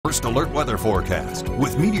First Alert Weather Forecast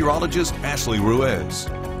with meteorologist Ashley Ruiz.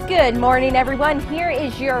 Good morning, everyone. Here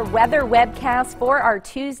is your weather webcast for our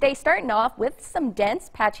Tuesday, starting off with some dense,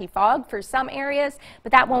 patchy fog for some areas,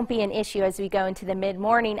 but that won't be an issue as we go into the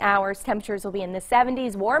mid-morning hours. Temperatures will be in the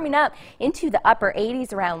 70s, warming up into the upper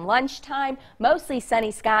 80s around lunchtime. Mostly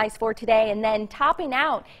sunny skies for today, and then topping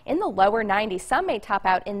out in the lower 90s. Some may top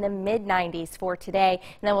out in the mid-90s for today,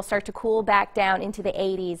 and then we'll start to cool back down into the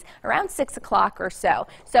 80s around 6 o'clock or so.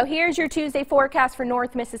 So here's your Tuesday forecast for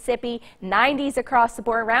North Mississippi. 90s across the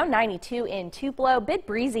board, around 92 in Tupelo, bit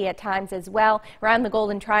breezy at times as well. Around the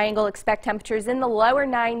Golden Triangle, expect temperatures in the lower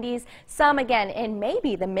 90s, some again in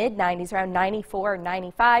maybe the mid 90s, around 94,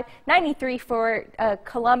 95, 93 for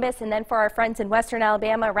Columbus, and then for our friends in western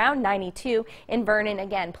Alabama, around 92 in Vernon.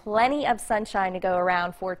 Again, plenty of sunshine to go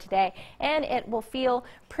around for today, and it will feel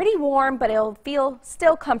pretty warm, but it'll feel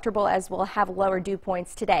still comfortable as we'll have lower dew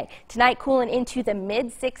points today. Tonight, cooling into the mid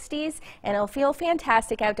 60s, and it'll feel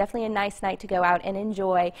fantastic out. Definitely a nice night to go out and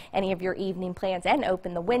enjoy any of your evening plans and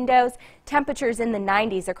open the windows. Temperatures in the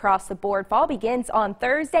 90s across the board. Fall begins on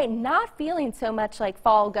Thursday, not feeling so much like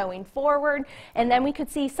fall going forward, and then we could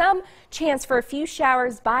see some chance for a few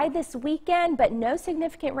showers by this weekend, but no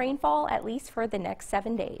significant rainfall, at least for the next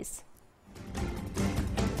 7 days.